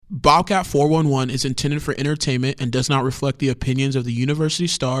Bobcat 411 is intended for entertainment and does not reflect the opinions of the University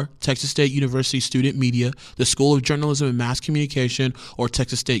Star, Texas State University Student Media, the School of Journalism and Mass Communication, or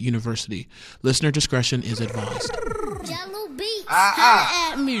Texas State University. Listener discretion is advised. Jello Beats,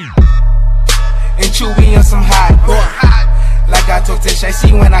 holla at me. And Chewy on some hot boy. Like I talk to Shay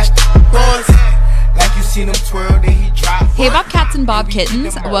when I boys. Like you seen him twirl, then he drop. Hey Bobcats and Bob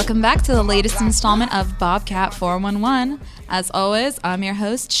Kittens, welcome back to the latest installment of Bobcat 411. As always, I'm your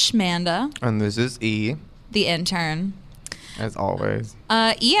host, Shmanda. And this is E. The intern. As always.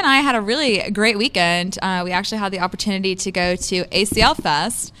 E and I had a really great weekend. We actually had the opportunity to go to ACL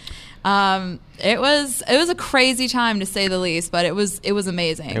Fest. It was a crazy time to say the least, but it was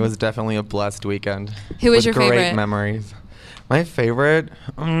amazing. It was definitely a blessed weekend. Who was your great favorite? Memories. My favorite,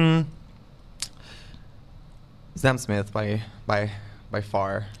 Sam Smith by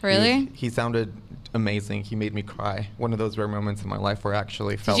far. Really? He sounded amazing. He made me cry. One of those rare moments in my life where I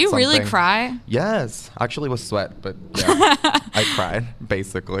actually felt Did you something. really cry? Yes. Actually was sweat, but yeah. I cried,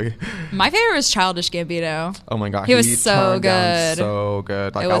 basically. My favorite was Childish Gambino. Oh my God. He was so turned down good. so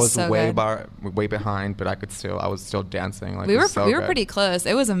good. Like It I was was so way good. way behind, but I was still dancing. Like We it were was so we were good. pretty close.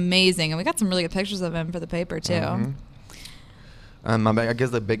 It was amazing, and we got some really good pictures of him for the paper too. Mhm. I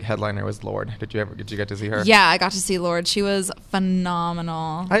guess the big headliner was Lorde. Did you get to see her? Yeah, I got to see Lorde. She was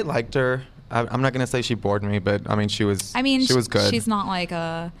phenomenal. I liked her. I'm not gonna say she bored me, but I mean she was good. She's not like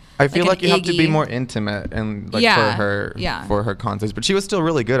a. I feel like an you have to be Iggy. more intimate and like Yeah, for her concerts, but she was still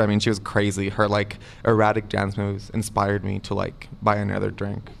really good. I mean, she was crazy. Her like erratic dance moves inspired me to like buy another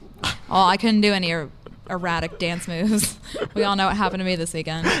drink. Oh, I couldn't do any erratic dance moves. We all know what happened to me this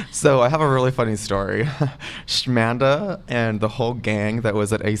weekend. So I have a really funny story. Shmanda and the whole gang that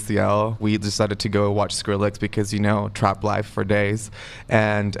was at ACL, we decided to go watch Skrillex because, trap life for days.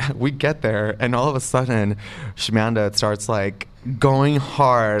 And we get there, and all of a sudden, Shmanda starts like going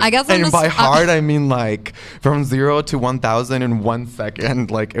hard. I guess I'm and just- by hard, I mean like from 0 to 1,000 in 1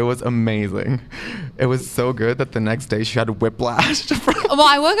 second. Like it was amazing. It was so good that the next day she had whiplash. Well,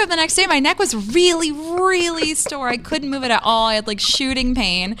 I woke up the next day. My neck was really, really sore. I couldn't move it at all. I had like shooting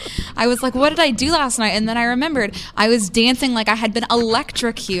pain. I was like, what did I do last night? And then I remembered I was dancing like I had been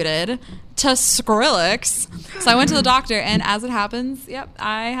electrocuted to Skrillex. So I went to the doctor, and as it happens, yep,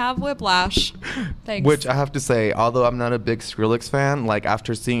 I have whiplash. Thanks. Which I have to say, although I'm not a big Skrillex fan, like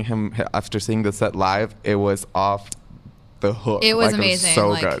after seeing the set live, it was off the hook. It was Like, amazing. It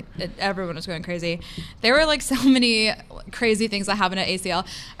was so good. Everyone was going crazy. There were like so many crazy things that happened at ACL.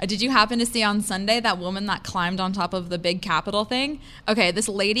 Did you happen to see on Sunday that woman that climbed on top of the big Capitol thing? Okay, this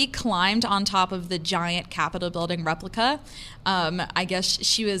lady climbed on top of the giant Capitol building replica. I guess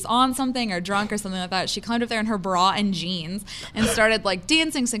she was on something or drunk or something like that. She climbed up there in her bra and jeans and started like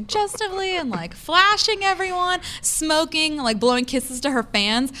dancing suggestively and like flashing everyone, smoking, like blowing kisses to her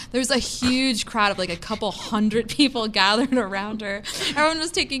fans. There was a huge crowd of like a couple hundred people gathered around her. Everyone was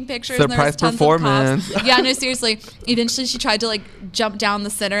taking pictures. And there was Surprise tons performance. Of cops. Yeah, no, seriously. Eventually, she tried to like jump down the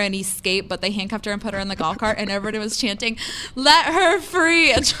center and escape, but they handcuffed her and put her in the golf cart, and everybody was chanting, "Let her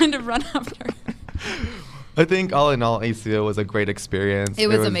free!" and trying to run after her. I think all in all, ACL was a great experience. It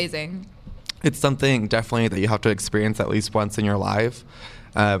was amazing. It's something definitely that you have to experience at least once in your life.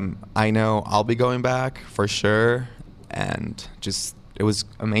 I know I'll be going back for sure, and it was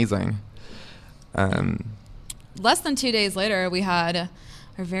amazing. Less than 2 days later, we had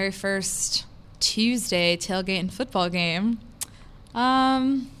our very first Tuesday tailgate and football game.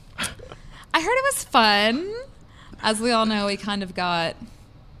 I heard it was fun. As we all know, we kind of got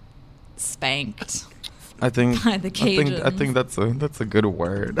spanked. I think By the Cajuns. I think that's a good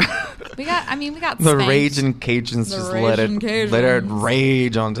word. We got the spanked. Raging Cajuns The just Ragin' let it Cajuns.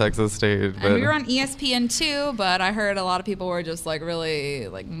 rage on Texas State. And we were on ESPN too, but I heard a lot of people were just like really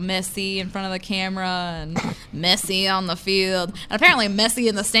like messy in front of the camera and messy on the field, and apparently messy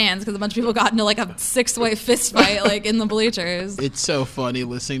in the stands because a bunch of people got into like a 6-way fist fight like in the bleachers. It's so funny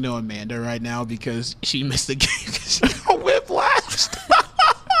listening to Amanda right now because she missed the game because she got whiplashed.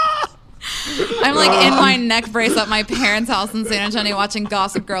 I'm like in my neck brace at my parents' house in San Antonio watching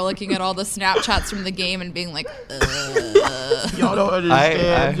Gossip Girl, looking at all the Snapchats from the game and being like, Y'all don't understand.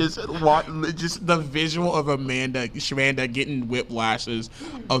 I- Just the visual of Shmanda getting whiplash is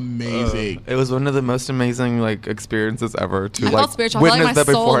amazing. It was one of the most amazing like experiences ever to I like felt spiritual. I felt witness like my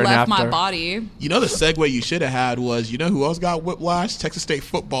that soul before and left my after. body. You know the segue you should have had was, who else got whiplash? Texas State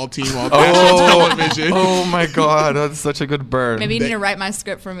football team on national television. Oh my God, that's such a good burn. Maybe you need to write my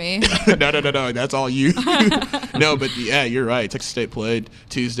script for me. No, that's all you. No, but yeah, you're right. Texas State played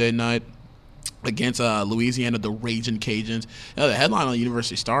Tuesday night. against Louisiana, the Ragin' Cajuns. The headline on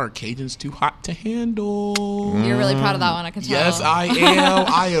University Star: Cajuns too hot to handle. You're really proud of that one, I can tell. Yes, I am.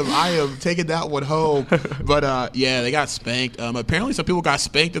 I am taking that one home. But yeah, they got spanked. Apparently, some people got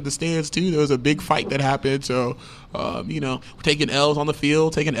spanked at the stands too. There was a big fight that happened. So, taking L's on the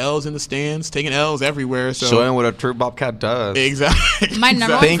field, taking L's in the stands, taking L's everywhere. So showing what a true Bobcat does. Exactly. My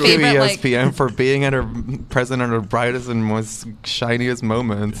number one Thank you, favorite, ESPN, for being present at her brightest and most shiniest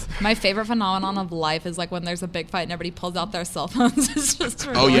moments. My favorite phenomenon of life is like when there's a big fight and everybody pulls out their cell phones. It's just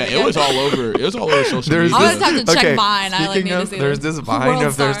Oh yeah, it was all over. It was all over social media. I always have to check Vine. I like need to see there's this Vine World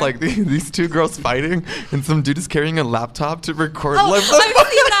of there's Star. like these two girls fighting, and some dude is carrying a laptop to record. Oh, live. I've seen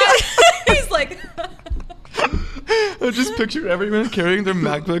that. He's like, I just picture everyone carrying their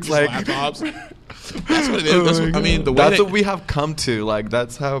MacBooks like. laptops. That's what it is. That's what, I mean, the way that's what we have come to. Like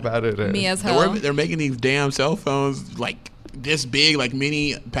that's how bad it is. me as they're, hell. they're making these damn cell phones like this big, like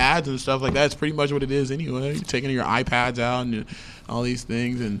mini pads and stuff like that. It's pretty much what it is anyway. You're taking your iPads out and all these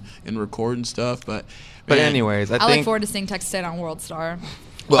things and recording stuff. But man, anyways, I I look think forward to seeing Texas State on World Star.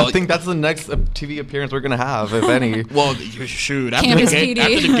 well, I think that's the next TV appearance we're gonna have, if any. well, shoot. Campus PD.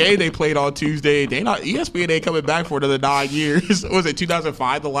 After the game they played on Tuesday, ESPN ain't coming back for another 9 years. Was it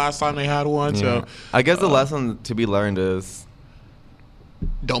 2005 the last time they had one? Yeah. So I guess the lesson to be learned is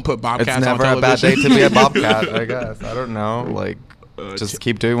don't put Bobcats it's on never a television. bad day to be a Bobcat. I guess I don't know. Like, just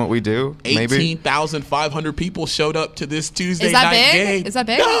keep doing what we do. Maybe 18,500 people showed up to this Tuesday Is that night big? game. Is that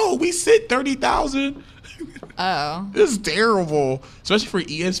big? No, we sit 30,000. Oh. This is terrible, especially for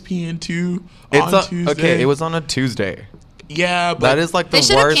ESPN2 it's on Tuesday. okay. It was on a Tuesday. Yeah, but That is like the They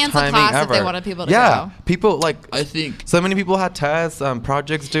should have worst canceled timing class if ever. they wanted people to yeah, go. people like I think so many people had tests,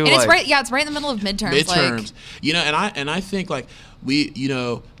 projects due. And like, it's right. Yeah, it's right in the middle of midterms. midterms. And I think like we,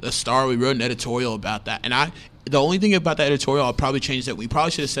 the Star, we wrote an editorial about that, and the only thing about that editorial I'll probably change that we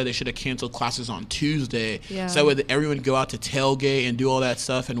probably should have said they should have canceled classes on Tuesday, Yeah. so that everyone would go out to tailgate and do all that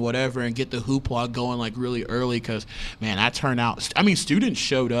stuff and whatever and get the hoopla going like really early, because man, that turned out. I mean, students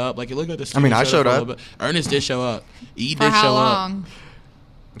showed up. Like it looked like the students. I showed for a up. little bit. Ernest did show up. E For did how show long?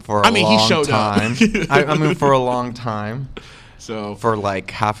 up. for a I mean, he long showed up. time. I mean, for a long time, So for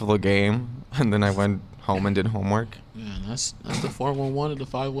like half of the game, and then I went home and did homework. man, that's the 411 and the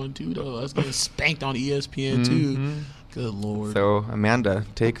 512 though. That's getting spanked on ESPN too. Good lord. So Amanda,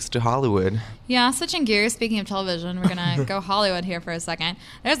 take us to Hollywood. Yeah, switching gears. Speaking of television, we're gonna go Hollywood here for a second.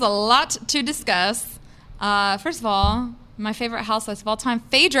 There's a lot to discuss. First of all, my favorite housewife of all time,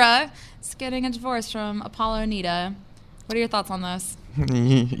 Phaedra, is getting a divorce from Apollo Anita. What are your thoughts on this?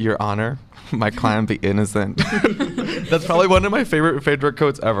 Your Honor, my client be innocent. That's probably one of my favorite Phaedra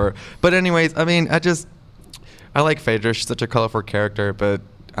quotes ever. But anyways, I mean, I like Phaedra. She's such a colorful character, but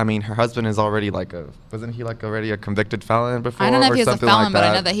I mean, her husband is already wasn't he already a convicted felon before? I don't know if or he was a something felon, like but I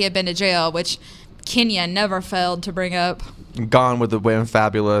that? know that he had been to jail, which Kenya never failed to bring up. Gone with the Wind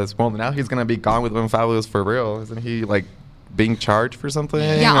Fabulous. Well, now he's gonna be gone with Wind Fabulous for real, isn't he? Like being charged for something?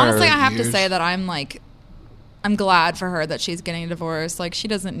 Yeah, honestly, I have to years. say that I'm glad for her that she's getting a divorce. Like, she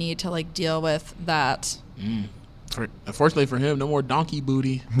doesn't need to like deal with that. Unfortunately for him, no more donkey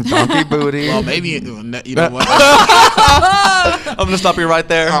booty. Donkey booty. Well, maybe you know what? I'm gonna stop you right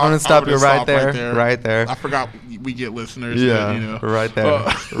there. I'm gonna stop you right there. Right there. I forgot we get listeners. Yeah, that, right there.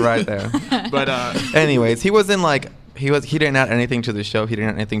 Right there. But Anyways, he wasn't like he didn't add anything to the show. He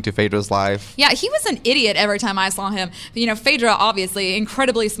didn't add anything to Phaedra's life. Yeah, he was an idiot every time I saw him. You know, Phaedra, obviously,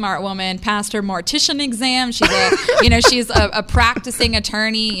 incredibly smart woman, passed her mortician exam. She's a practicing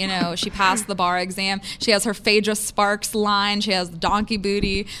attorney. You know, she passed the bar exam. She has her Phaedra Sparks line. She has donkey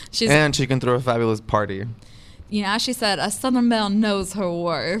booty. And she can throw a fabulous party. You know, she said, a Southern belle knows her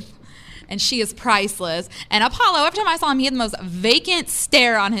worth. And she is priceless. And Apollo, every time I saw him, he had the most vacant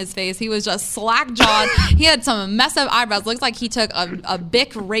stare on his face. He was just slack-jawed. He had some messed up eyebrows. Looks like he took a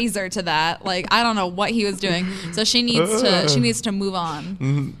Bic razor to that. Like, I don't know what he was doing. So she needs to move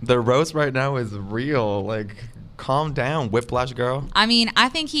on. The roast right now is real. Like, calm down, Whiplash girl. I mean, I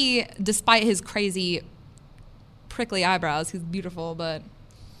think he, despite his crazy, prickly eyebrows, he's beautiful, but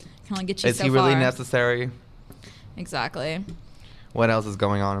can only get you Is so he really far. necessary? Exactly. What else is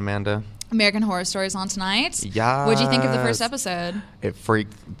going on, Amanda? American Horror Story's on tonight. Yes. What'd you think of the first episode? It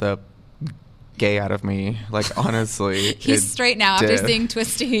freaked the gay out of me. Like, honestly. He's it straight now did. after seeing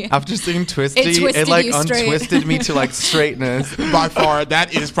Twisty. After seeing Twisty, It twisted it like you straight. untwisted me to like straightness. by far,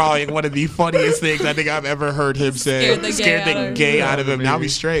 that is probably one of the funniest things I think I've ever heard him say. Scared the gay out of him. Now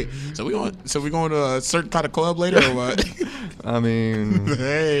he's straight. So we going to a certain kind of club later or what? I mean,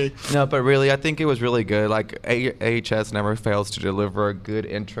 Hey. no, but really, I think it was really good. Like, AHS never fails to deliver a good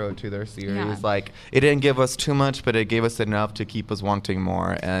intro to their series. Yeah. Like, it didn't give us too much, but it gave us enough to keep us wanting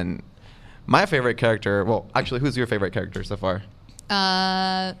more. And My favorite character. Well, actually, who's your favorite character so far?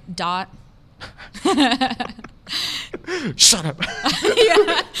 Dot. Shut up.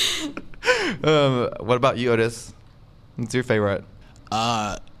 Yeah. What about you, Otis? What's your favorite?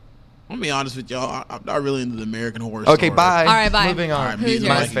 I'm gonna be honest with y'all. I'm not really into the American Horror Okay, Story. bye. All right, bye. Moving on. All right, Who's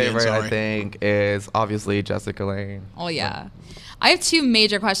My yours? favorite, Sorry. I think, is obviously Jessica Lange. Oh, yeah. I have two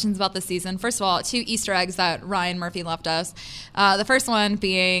major questions about this season. First of all, two Easter eggs that Ryan Murphy left us. The first one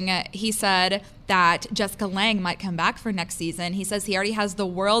being he said that Jessica Lange might come back for next season. He says he already has the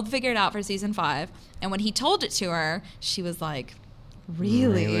world figured out for season 5. And when he told it to her, she was like,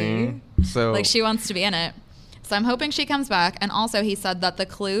 really? So, Like, she wants to be in it. So I'm hoping she comes back. And also he said that the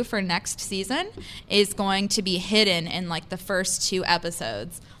clue for next season is going to be hidden in like the first 2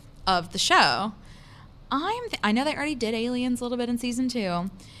 episodes of the show. I know they already did aliens a little bit in season 2,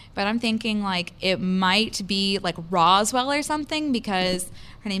 but I'm thinking like it might be like Roswell or something because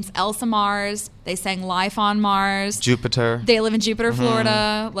her name's Elsa Mars. They sang Life on Mars. Jupiter. They live in Jupiter,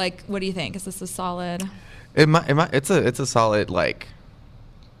 Florida. Like, what do you think? Is this a solid? It's a solid like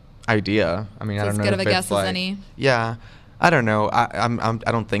idea. I mean, It's I don't as know good if of a it's guess as like, any. Yeah, I don't know.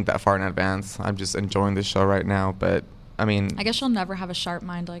 I don't think that far in advance. I'm just enjoying the show right now. But I mean, I guess you'll never have a sharp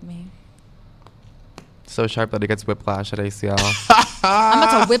mind like me. so sharp that it gets whiplash at ACL. I'm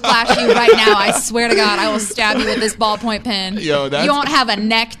about to whiplash you right now. I swear to God, I will stab you with this ballpoint pen. Yo, that's- you won't have a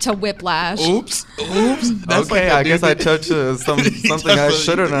neck to whiplash. Oops. That's Okay, like I guess I dude- touched something You I touched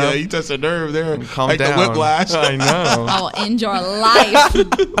shouldn't have. Yeah, you touched a nerve there. Calm like down. the whiplash. I know. I will end your life.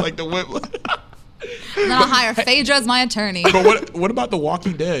 Like the whiplash. And then I'll hire Phaedra as my attorney. But what about The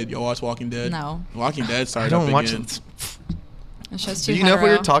Walking Dead? Y'all watch Walking Dead? No. Walking Dead I started don't up watch again. it. It shows too Do you know who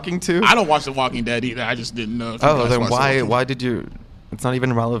you're hetero. talking to? I don't watch The Walking Dead either. I just didn't know. If you Oh, guys then watched The Walking why did you? It's not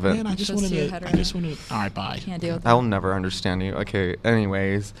even relevant. Man, I just Just wanted too to. hetero. I just wanted. All right, bye. Can't deal with that. I'll never understand you. Okay.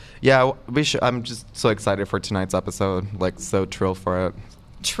 Anyways, yeah, we should. I'm just so excited for tonight's episode. Like, so thrilled for it.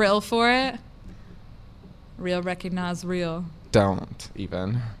 Trill for it. Real recognize real. Don't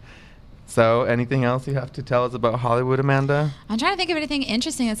even. So, anything else you have to tell us about Hollywood, Amanda? I'm trying to think of anything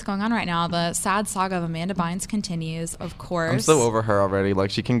interesting that's going on right now. The sad saga of Amanda Bynes continues, of course. I'm so over her already. Like,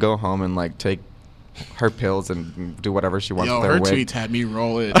 she can go home and like take her pills and do whatever she wants Yo, with her her wig. tweets had me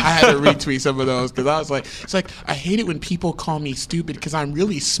rolling. I had to retweet some of those because I was like, it's like, I hate it when people call me stupid because I'm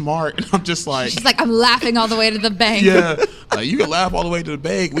really smart. And I'm just like, She's like, I'm laughing all the way to the bank. yeah, like, you can laugh all the way to the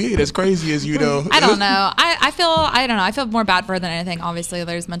bank. We ain't as crazy as you know. I don't know. I don't know. I feel more bad for her than anything. Obviously,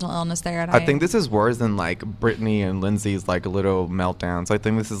 there's mental illness there. And I think this is worse than like Britney and Lindsay's like little meltdowns. I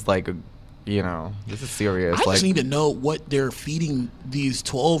think this is like, this is serious. I like, just need to know what they're feeding these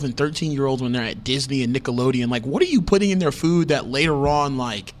 12 and 13-year-olds when they're at Disney and Nickelodeon. Like, what are you putting in their food that later on,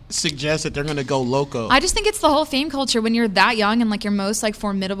 like, suggests that they're going to go loco? I just think it's the whole fame culture when you're that young and like your most like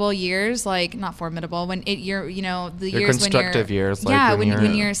formidable years, like not formidable when you're the Your years when constructive you're years, like, yeah when when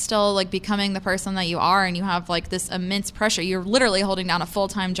you're- you're still like becoming the person that you are and you have like this immense pressure. You're literally holding down a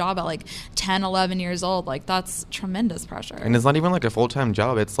full-time job at like 10, 11 years old. Like that's tremendous pressure. and it's not even like a full-time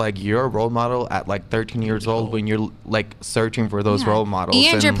job. It's like you're a role model at like 13 years old when you're like searching for those Yeah. role models.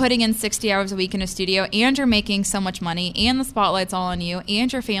 And you're putting in 60 hours a week in a studio, and you're making so much money, and the spotlight's all on you,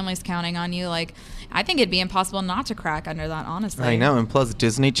 and your family's counting on you. Like, I think it'd be impossible not to crack under that, honestly. I know, and plus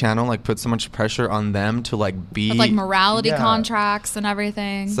Disney Channel like put so much pressure on them to like be With like morality Yeah. contracts and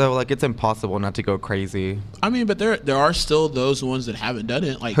everything. So like it's impossible not to go crazy. I mean, but there are still those ones that haven't done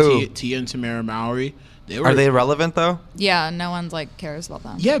it, like Who? Tia and Tamara Mowry. Are they relevant though? Yeah, no one's like cares about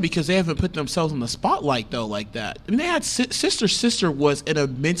them. Yeah, because they haven't put themselves in the spotlight though, like that. I mean, they had Sister was an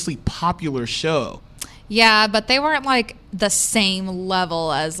immensely popular show. Yeah, but they weren't like the same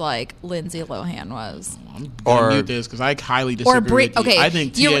level as like Lindsay Lohan was. I'm Or- gonna mute this because I highly disagree with you. Okay, I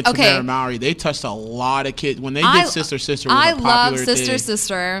think you- Tia and okay. Tamara Mowry, they touched a lot of kids when they did Sister was I a love popular Sister thing.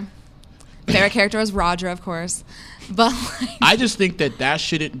 Sister. Favorite character was Roger, of course, but like, I just think that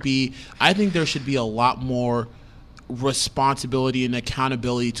shouldn't be. I think there should be a lot more responsibility and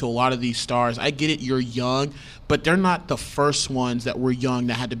accountability to a lot of these stars. I get it, you're young, but they're not the first ones that were young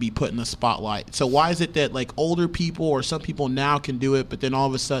that had to be put in the spotlight. So why is it that like older people or some people now can do it, but then all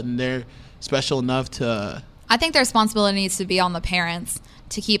of a sudden they're special enough to? I think the responsibility needs to be on the parents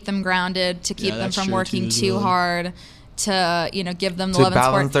to keep them grounded, to keep them that's from true, working too, too though. hard, to give them the To love and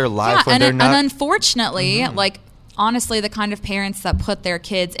support. balance their life when and, they're not- and unfortunately, like honestly, the kind of parents that put their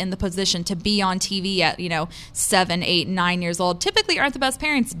kids in the position to be on TV at 7, 8, 9 years old typically aren't the best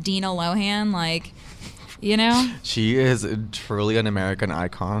parents. Dina Lohan, like. She is truly an American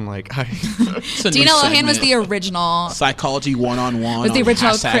icon. Like It's a new Dina Lohan was segment. the original. Psychology 1-on-1 Was the on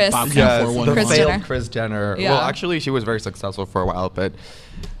original hashtag Chris. Popcorn yes, 411. the Kris failed Jenner. Kris Jenner. Yeah. Well, actually, she was very successful for a while, but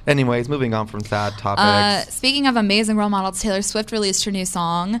Anyways, moving on from sad topics. Speaking of amazing role models, Taylor Swift released her new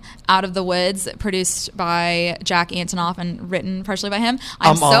song, Out of the Woods, produced by Jack Antonoff and written partially by him.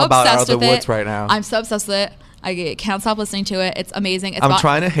 I'm all about Out of the Woods right now. I'm so obsessed with it. I can't stop listening to it. It's amazing. I'm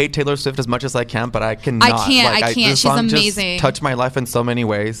trying to hate Taylor Swift as much as I can, but I cannot. I can't. This She's song amazing. Just touched my life in so many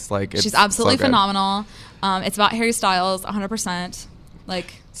ways. She's absolutely phenomenal. It's about Harry Styles, 100%.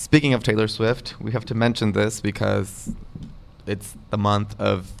 Speaking of Taylor Swift, we have to mention this because it's the month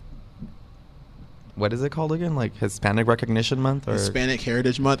of, what is it called again? Hispanic Recognition Month? Or Hispanic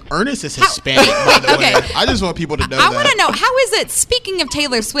Heritage Month. Ernest is Hispanic, by the way. I just want people to know that. I want to know, how is it, speaking of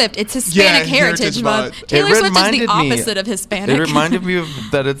Taylor Swift, it's Hispanic Heritage Month. Taylor Swift is the opposite of Hispanic. It reminded me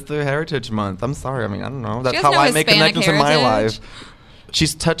that it's the Heritage Month. I'm sorry. I don't know. That's how I make connections in my life.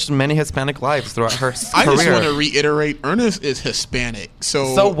 She's touched many Hispanic lives throughout her career. I just want to reiterate, Ernest is Hispanic.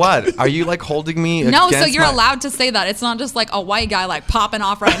 So what? Are you holding me No, against so you're allowed to say that. It's not just a white guy popping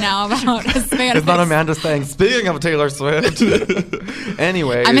off right now about Hispanic. It's not Amanda saying, speaking of Taylor Swift.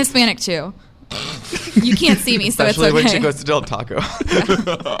 Anyway. I'm Hispanic too. You can't see me, so it's okay. Especially when she goes to Del Taco.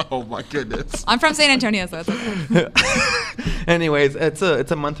 Oh my goodness. I'm from San Antonio, so it's okay. Anyways, it's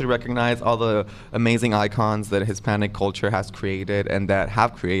a month to recognize all the amazing icons that Hispanic culture has created and that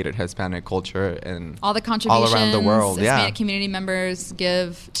have created Hispanic culture and all the contributions all around the world. Hispanic community members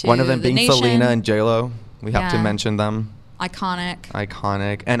give to one of them the being nation. Selena and J-Lo. We have to mention them.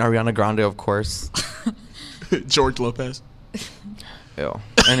 Iconic. And Ariana Grande, of course. George Lopez. Ew.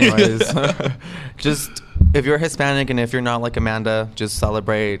 Anyways, just if you're Hispanic and if you're not like Amanda, just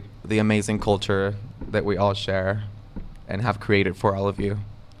celebrate the amazing culture that we all share and have created for all of you.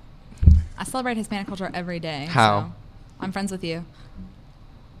 I celebrate Hispanic culture every day. How? So I'm friends with you.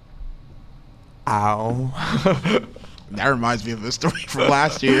 Ow. That reminds me of a story from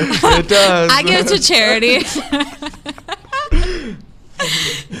last year. It does. I give it to charity.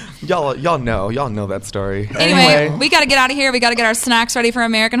 Y'all know that story. Anyway, we got to get out of here. We got to get our snacks ready for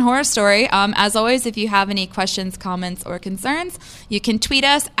American Horror Story. As always, if you have any questions, comments, or concerns, you can tweet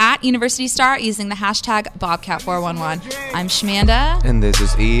us at University Star using the hashtag Bobcat411. I'm Shmanda. And this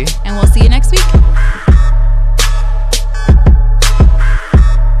is E. And we'll see you next week.